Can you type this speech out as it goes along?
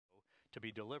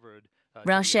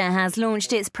Russia has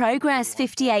launched its Progress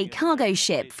 58 cargo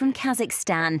ship from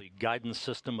Kazakhstan. The guidance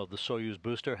system of the Soyuz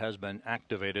booster has been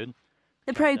activated.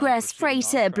 The Progress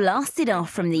freighter blasted off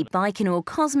from the Baikonur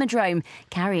Cosmodrome,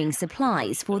 carrying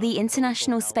supplies for the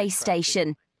International Space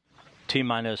Station.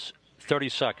 T-minus 30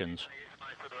 seconds.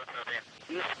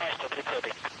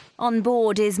 On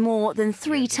board is more than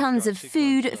 3 tons of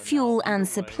food, fuel and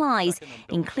supplies,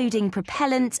 including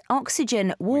propellant,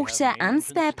 oxygen, water and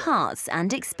spare parts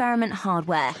and experiment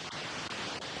hardware.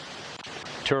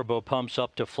 Turbo pumps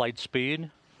up to flight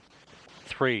speed.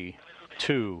 3,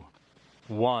 2,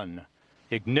 1.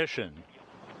 Ignition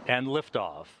and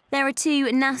liftoff. There are 2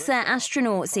 NASA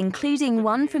astronauts, including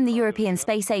one from the European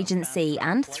Space Agency,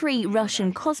 and 3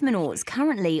 Russian cosmonauts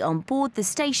currently on board the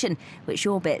station, which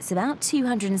orbits about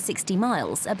 260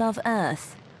 miles above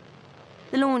Earth.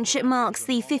 The launch marks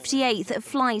the 58th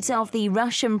flight of the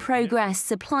Russian Progress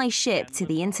supply ship to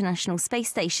the International Space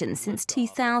Station since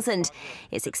 2000.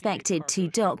 It's expected to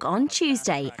dock on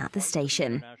Tuesday at the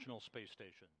station.